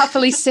 I'll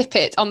happily sip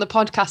it on the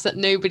podcast that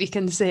nobody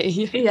can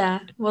see. Yeah,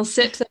 we'll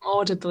sip them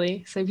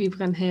audibly so people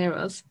can hear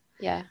us.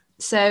 Yeah.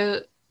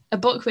 So a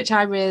book which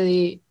I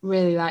really,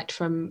 really liked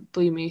from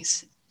Blue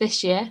Moose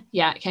this year,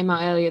 it came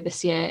out earlier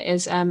this year,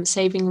 is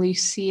Saving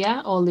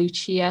Lucia or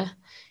Lucia.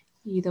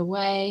 Either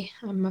way,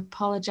 I'm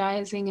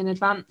apologising in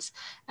advance,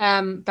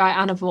 by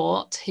Anna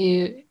Vaught,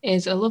 who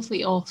is a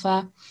lovely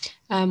author.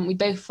 We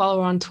both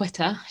follow her on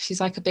Twitter. She's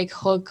like a big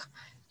hug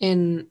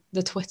in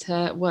the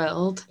Twitter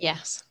world.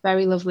 Yes.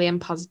 Very lovely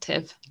and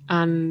positive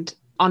and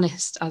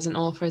honest as an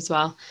author as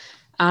well.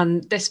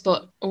 And this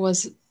book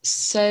was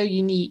so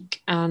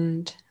unique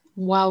and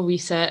well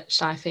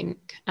researched, I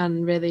think,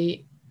 and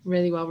really,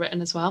 really well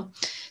written as well.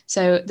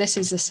 So this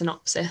is the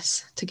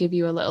synopsis to give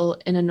you a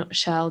little in a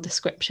nutshell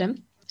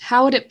description.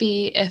 How would it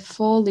be if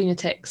 4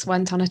 lunatics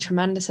went on a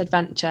tremendous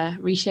adventure,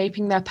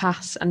 reshaping their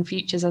pasts and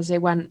futures as they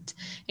went,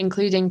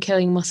 including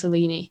killing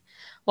Mussolini?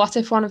 What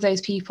if one of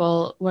those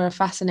people were a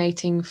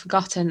fascinating,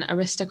 forgotten,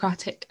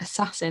 aristocratic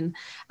assassin,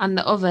 and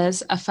the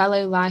others a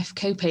fellow life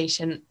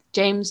co-patient,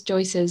 James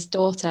Joyce's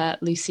daughter,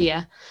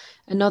 Lucia,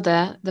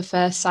 another, the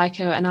first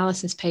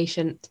psychoanalysis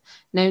patient,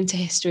 known to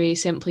history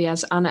simply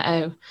as Anna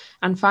O,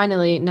 and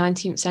finally,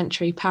 19th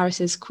century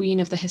Paris's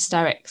queen of the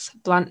hysterics,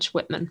 Blanche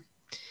Whitman?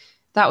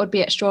 That would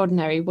be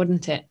extraordinary,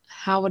 wouldn't it?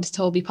 How would it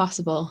all be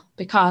possible?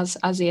 Because,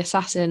 as the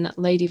assassin,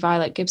 Lady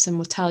Violet Gibson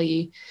will tell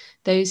you,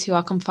 those who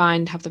are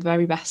confined have the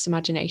very best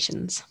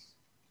imaginations.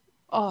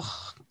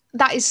 Oh,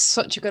 that is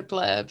such a good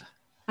blurb.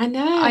 I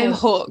know. I'm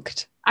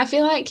hooked. I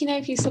feel like, you know,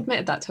 if you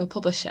submitted that to a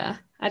publisher,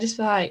 I just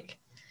feel like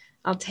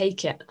I'll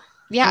take it.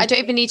 Yeah, I don't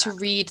even need to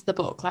read the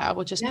book. Like, I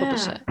will just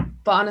publish it.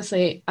 But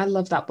honestly, I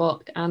love that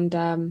book.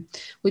 And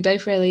we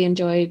both really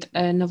enjoyed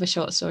another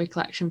short story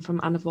collection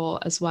from Anna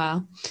Vaught as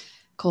well,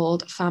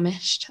 called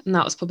Famished, and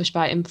that was published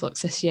by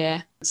Influx this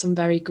year. Some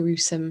very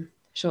gruesome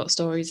short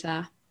stories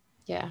there.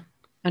 Yeah.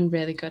 And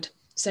really good.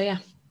 So yeah.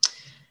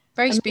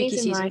 Very amazing spooky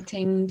season.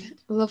 writing,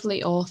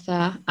 lovely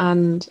author,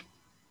 and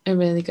a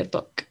really good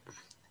book.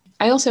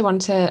 I also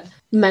want to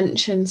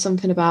mention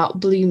something about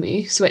Blue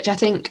Moose, which I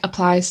think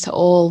applies to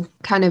all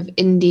kind of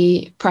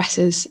indie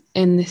presses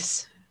in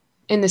this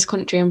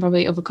country and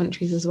probably other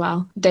countries as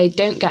well. They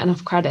don't get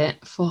enough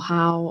credit for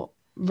how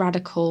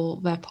radical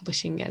their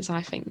publishing is,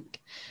 I think,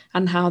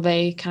 and how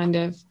they kind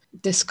of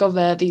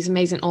discover these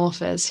amazing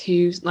authors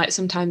who like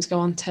sometimes go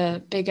on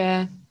to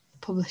bigger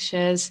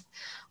publishers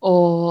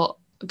or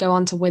go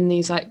on to win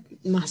these like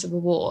massive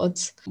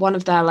awards. One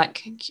of their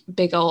like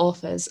bigger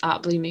authors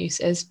at Blue Moose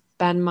is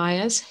Ben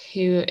Myers,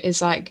 who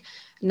is like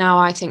now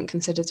I think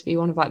considered to be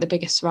one of like the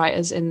biggest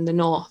writers in the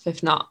North,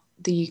 if not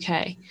the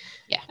UK.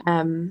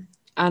 Yeah.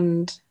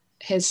 And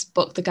his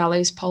book, The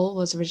Gallows Pole,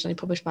 was originally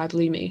published by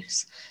Blue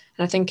Moose.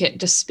 And I think it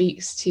just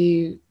speaks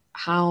to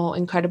how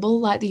incredible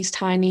like these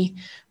tiny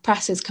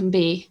presses can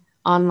be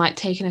on like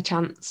taking a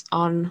chance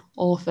on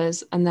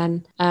authors and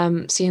then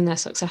seeing their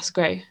success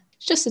grow.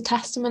 It's just a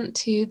testament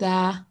to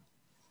their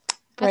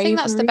bravery. I think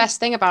that's the best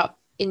thing about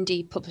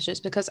indie publishers,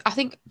 because I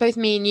think both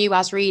me and you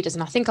as readers,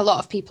 and I think a lot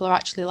of people are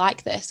actually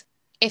like this,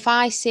 if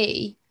I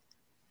see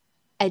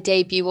a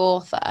debut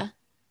author,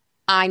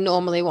 I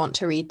normally want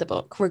to read the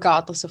book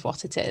regardless of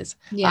what it is.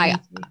 Yeah.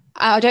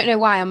 I don't know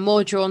why I'm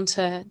more drawn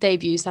to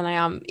debuts than I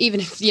am, even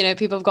if, you know,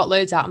 people have got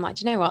loads out. I'm like,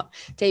 do you know what?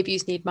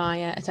 Debuts need my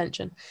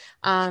attention.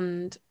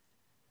 And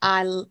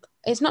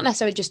it's not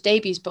necessarily just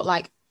debuts, but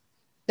like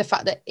the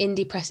fact that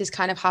indie presses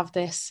kind of have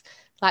this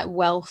like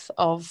wealth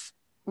of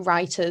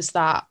writers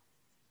that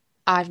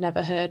I've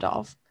never heard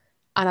of.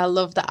 And I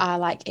love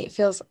that it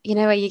feels, you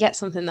know, where you get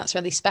something that's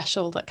really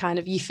special that kind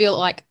of you feel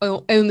like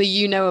only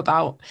you know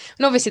about.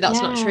 And obviously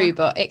that's not true,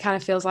 but it kind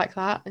of feels like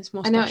that. It's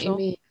more special. I know what you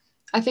mean.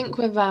 I think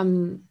with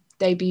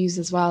debuts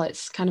as well,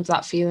 it's kind of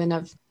that feeling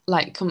of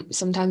like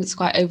sometimes it's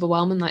quite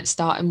overwhelming, like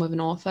starting with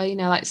an author, you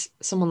know, like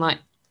someone like,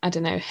 I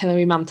don't know,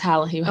 Hilary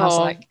Mantel, who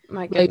has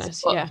my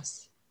goodness,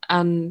 books,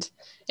 and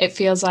it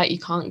feels like you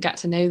can't get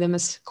to know them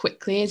as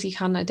quickly as you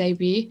can a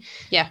debut.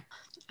 Yeah.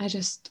 I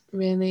just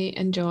really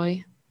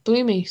enjoy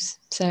Blue Moose.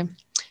 So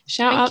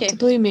shout out to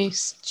Blue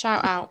Moose.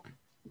 Shout out.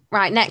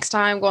 Right, next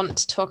I want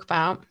to talk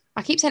about,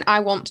 I keep saying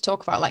I want to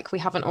talk about like we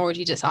haven't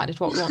already decided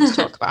what we want to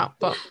talk about,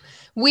 but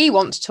we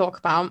want to talk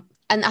about,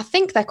 and I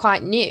think they're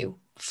quite new,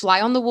 Fly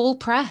on the Wall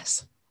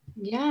Press.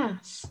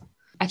 Yes.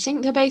 I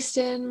think they're based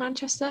in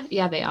Manchester.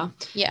 Yeah, they are.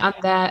 Yeah. And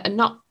they're a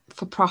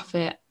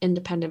not-for-profit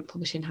independent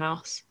publishing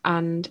house.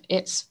 And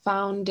it's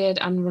founded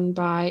and run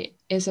by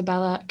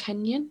Isabel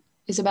Kenyon.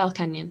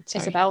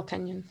 Sorry.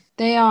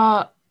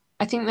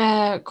 I think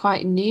they're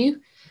quite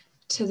new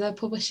to the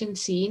publishing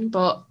scene,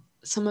 but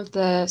some of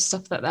the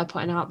stuff that they're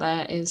putting out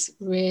there is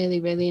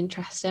really, really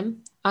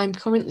interesting. I'm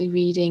currently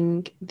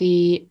reading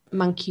the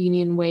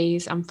Mancunian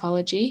Ways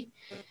anthology,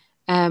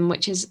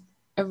 which is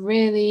a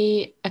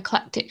really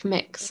eclectic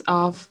mix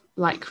of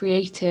like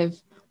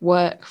creative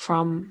work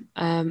from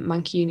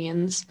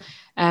Mancunians,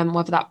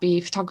 whether that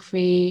be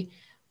photography,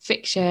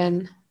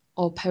 fiction,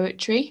 or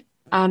poetry.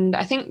 And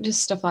I think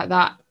just stuff like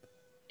that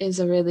is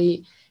a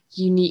really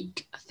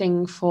unique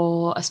thing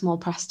for a small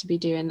press to be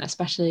doing,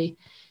 especially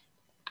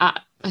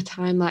at a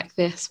time like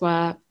this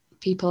where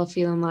people are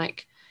feeling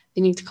like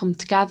they need to come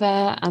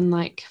together and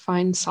like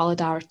find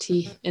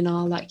solidarity in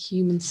our like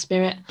human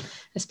spirit,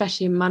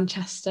 especially in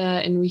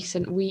Manchester in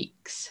recent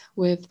weeks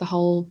with the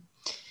whole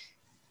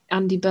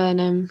Andy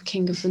Burnham,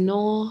 King of the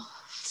North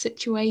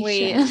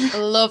situation. We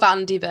love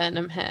Andy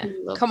Burnham here.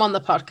 Come on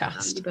the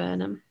podcast. Andy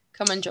Burnham.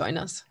 Come and join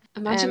us.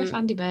 Imagine if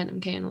Andy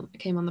Burnham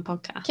came on the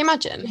podcast. Can you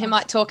imagine him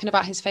like talking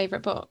about his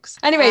favourite books?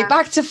 Anyway,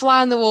 back to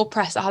Fly on the Wall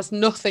Press. It has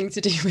nothing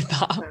to do with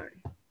that.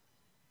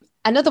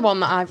 Another one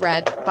that I've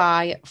read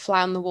by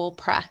Fly on the Wall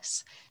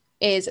Press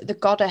is The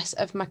Goddess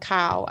of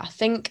Macau. I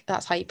think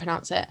that's how you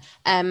pronounce it.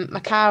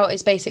 Macau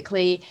is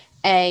basically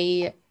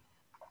it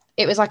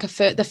was like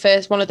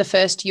one of the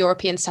first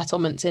European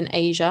settlements in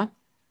Asia.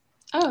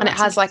 Oh, and it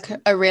has like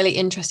a really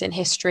interesting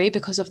history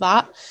because of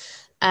that.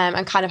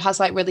 And kind of has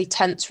like really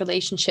tense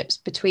relationships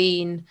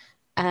between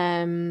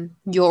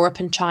Europe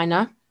and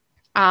China.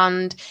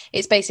 And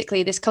it's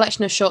basically this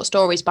collection of short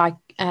stories by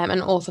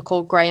an author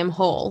called Graham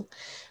Hall.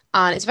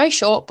 And it's a very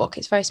short book.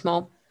 It's very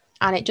small.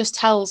 And it just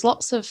tells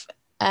lots of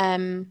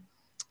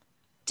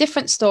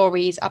different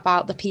stories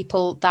about the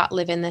people that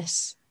live in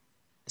this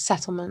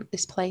settlement,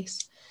 this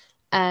place.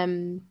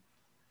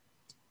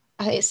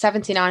 It's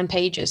 79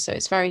 pages, so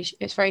it's very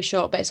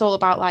short, but it's all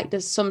about like,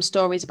 there's some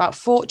stories about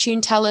fortune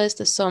tellers,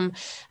 there's some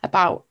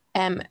about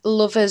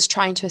lovers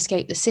trying to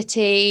escape the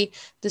city,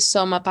 there's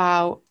some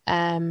about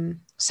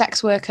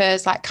sex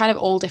workers, like kind of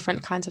all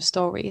different kinds of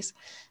stories.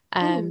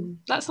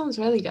 That sounds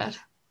really good.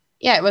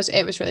 Yeah, it was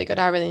really good.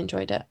 I really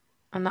enjoyed it.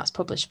 And that's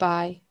published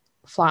by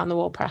Fly on the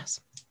Wall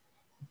Press.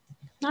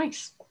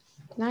 Nice,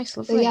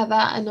 lovely. So yeah,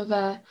 that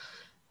another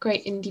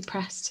great indie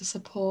press to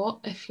support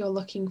if you're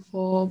looking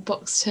for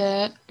books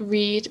to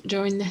read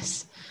during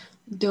this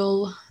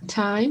dull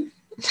time.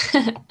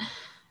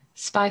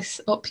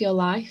 Spice up your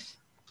life.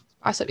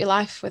 Spice up your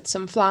life with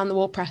some Fly on the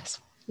Wall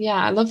Press. Yeah,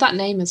 I love that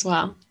name as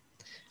well.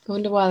 I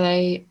wonder where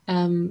they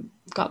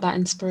got that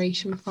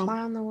inspiration from.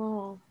 Fly on the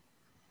Wall.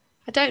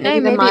 I don't know.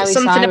 Maybe it's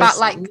something Cyrus about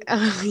song. like.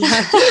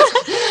 Yeah.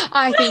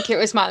 I think it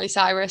was Miley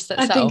Cyrus that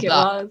set up that.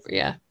 Was.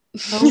 Yeah.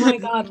 Oh my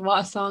God,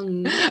 what a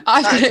song.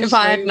 I've got it in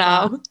my head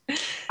now.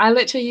 I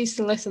literally used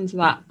to listen to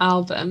that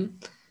album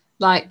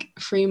like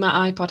through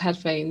my iPod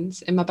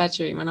headphones in my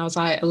bedroom when I was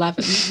like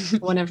 11,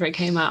 whenever it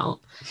came out,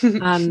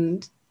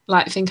 and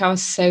like think I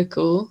was so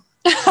cool.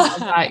 I was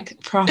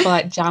like proper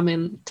like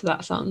jamming to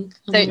that song.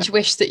 Don't you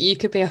wish that you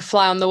could be a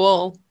fly on the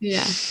wall?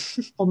 Yeah.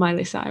 Or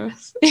Miley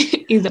Cyrus.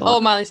 Either one.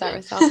 Or Miley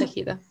Cyrus, I'll take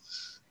either.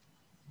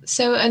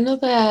 So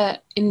another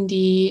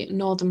indie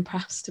northern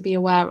press to be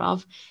aware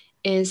of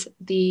is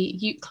the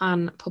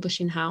UCLan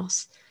Publishing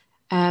House.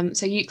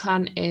 So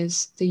UCLan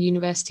is the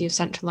University of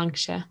Central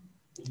Lancashire,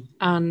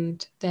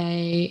 and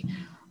they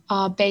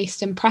are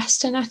based in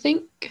Preston, I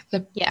think,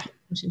 the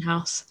publishing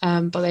house.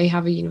 But they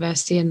have a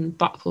university in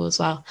Blackpool as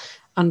well,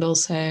 and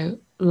also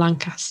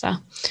Lancaster.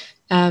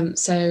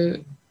 So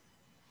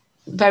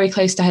very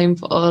close to home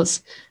for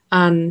us.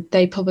 And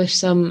they publish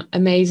some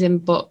amazing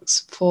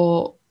books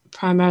for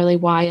primarily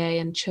YA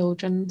and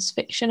children's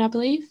fiction, I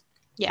believe.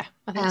 Yeah,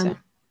 I think so.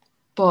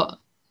 But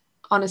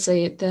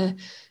honestly, the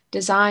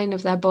design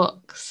of their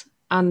books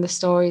and the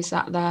stories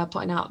that they're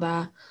putting out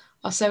there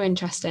are so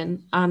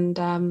interesting. And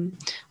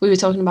we were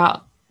talking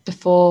about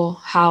before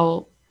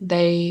how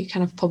they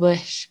kind of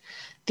publish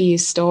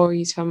these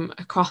stories from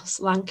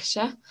across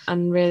Lancashire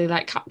and really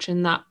like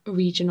capturing that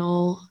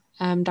regional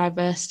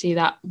diversity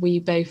that we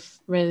both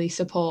really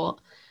support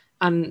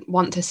and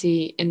want to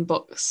see in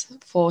books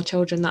for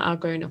children that are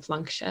growing up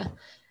Lancashire.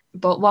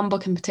 But one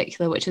book in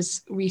particular, which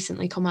has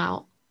recently come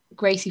out,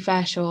 Gracie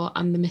Fairshore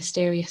and the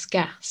Mysterious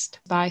Guest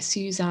by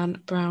Suzanne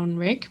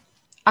Brown-Rigg.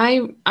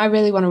 I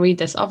really want to read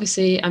this.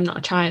 Obviously, I'm not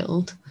a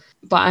child,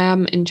 but I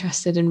am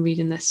interested in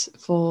reading this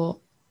for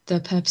the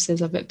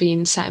purposes of it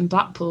being set in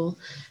Blackpool.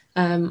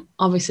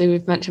 Obviously,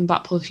 we've mentioned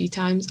Blackpool a few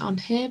times on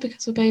here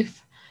because we're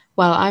both,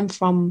 well, I'm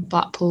from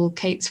Blackpool,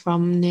 Kate's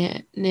from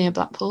near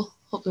Blackpool,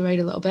 up the road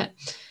a little bit,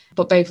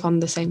 but both on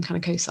the same kind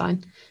of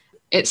coastline.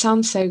 It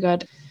sounds so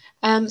good.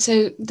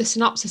 So the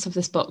synopsis of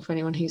this book, for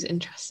anyone who's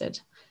interested,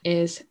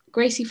 is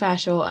Gracie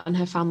Fairshore and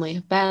her family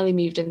have barely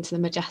moved into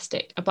the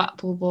Majestic, a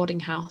Blackpool boarding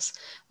house,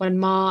 when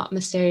Ma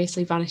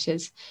mysteriously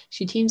vanishes.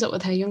 She teams up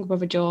with her younger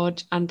brother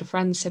George and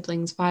befriends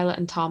siblings Violet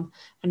and Tom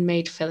and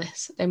maid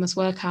Phyllis. They must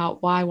work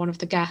out why one of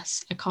the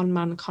guests, a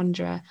con-man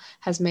conjurer,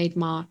 has made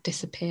Ma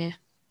disappear.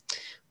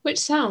 Which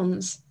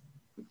sounds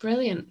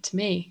brilliant to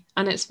me.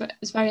 And it's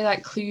very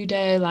like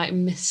Cluedo, like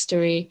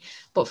mystery,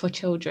 but for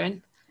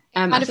children.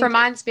 Kind of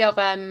reminds me of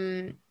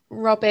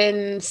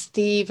Robin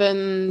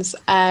Stevens.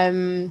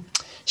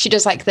 She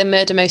does like the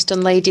Murder Most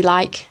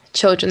Unladylike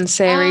children's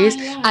series,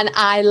 and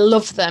I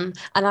love them,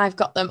 and I've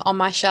got them on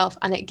my shelf,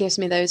 and it gives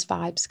me those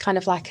vibes, kind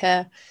of like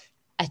a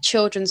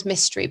children's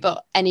mystery,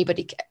 but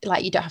anybody,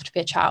 like, you don't have to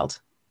be a child.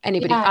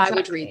 Anybody, yeah, exactly. I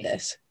would read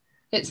this.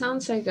 It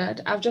sounds so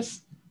good. I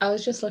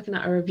was just looking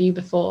at a review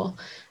before.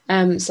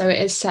 So it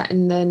is set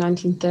in the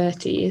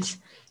 1930s,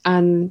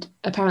 and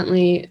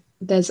apparently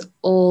there's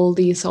all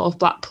these sort of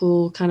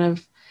Blackpool kind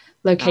of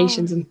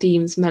locations and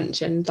themes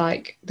mentioned,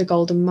 like the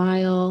Golden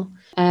Mile,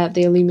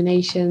 the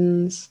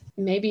Illuminations,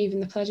 maybe even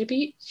the Pleasure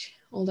Beach,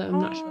 although I'm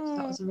not sure if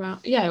that was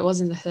around. Yeah, it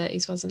was in the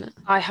 30s, wasn't it?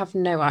 I have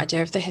no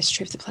idea of the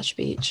history of the Pleasure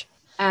Beach.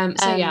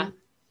 Yeah,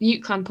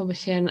 UCLan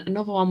Publishing,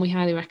 another one we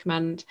highly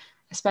recommend,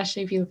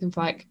 especially if you're looking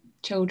for like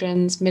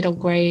children's, middle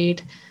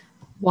grade,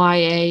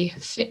 YA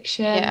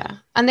fiction. Yeah,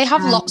 and they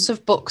have lots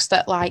of books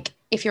that, like,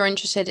 if you're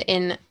interested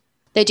in,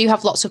 they do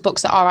have lots of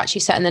books that are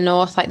actually set in the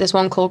north. Like there's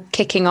one called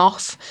Kicking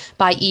Off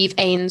by Eve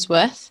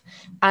Ainsworth.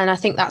 And I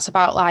think that's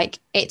about, like,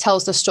 it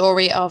tells the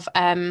story of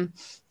a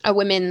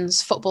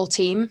women's football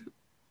team.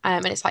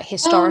 And it's like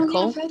historical.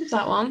 Oh, yeah, I've heard of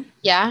that one.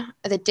 Yeah,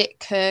 the Dick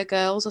Kerr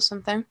Girls or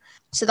something.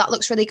 So that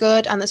looks really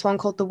good. And there's one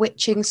called The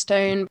Witching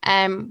Stone,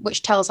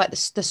 which tells like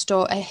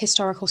a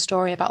historical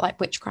story about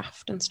like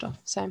witchcraft and stuff.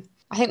 So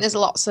I think there's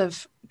lots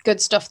of good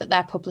stuff that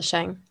they're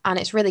publishing, and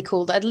it's really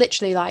cool. They're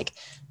literally like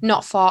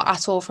not far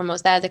at all from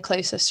us. They're the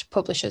closest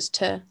publishers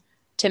to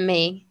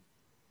me.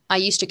 I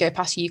used to go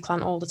past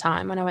UCLan all the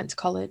time when I went to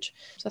college,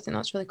 so I think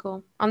that's really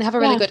cool. And they have a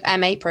really good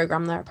MA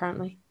program there,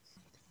 apparently.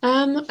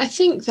 I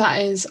think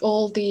that is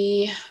all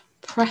the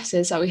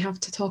presses that we have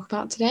to talk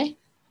about today.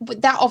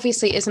 But that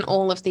obviously isn't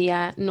all of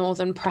the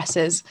northern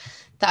presses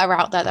that are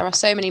out there. There are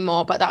so many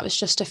more, but that was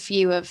just a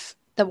few of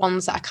the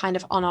ones that are kind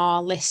of on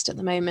our list at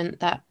the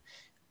moment that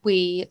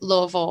we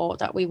love or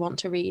that we want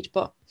to read.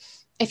 But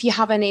if you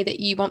have any that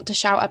you want to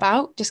shout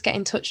about, just get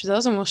in touch with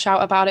us and we'll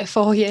shout about it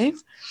for you.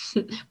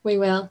 We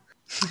will.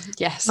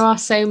 Yes. There are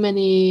so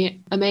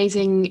many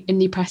amazing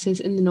indie presses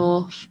in the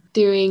north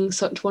doing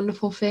such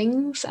wonderful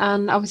things,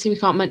 and obviously we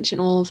can't mention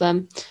all of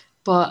them,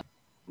 but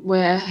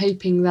we're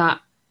hoping that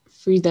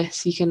through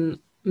this you can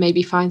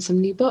maybe find some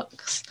new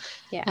books,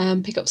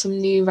 pick up some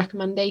new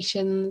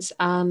recommendations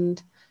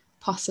and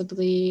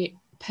possibly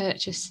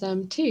purchase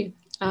them too,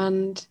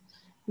 and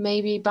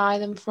maybe buy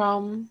them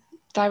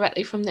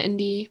directly from the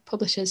indie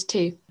publishers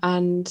too,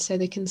 and so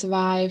they can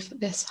survive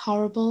this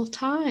horrible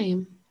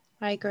time.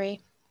 I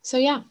agree. So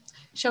yeah,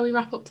 shall we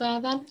wrap up there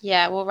then?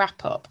 Yeah, we'll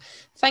wrap up.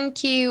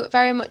 Thank you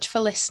very much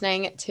for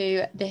listening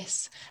to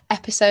this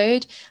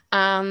episode,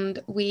 and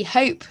we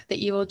hope that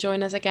you will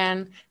join us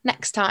again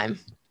next time.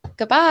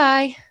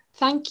 Goodbye.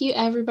 Thank you,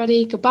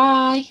 everybody.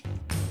 Goodbye.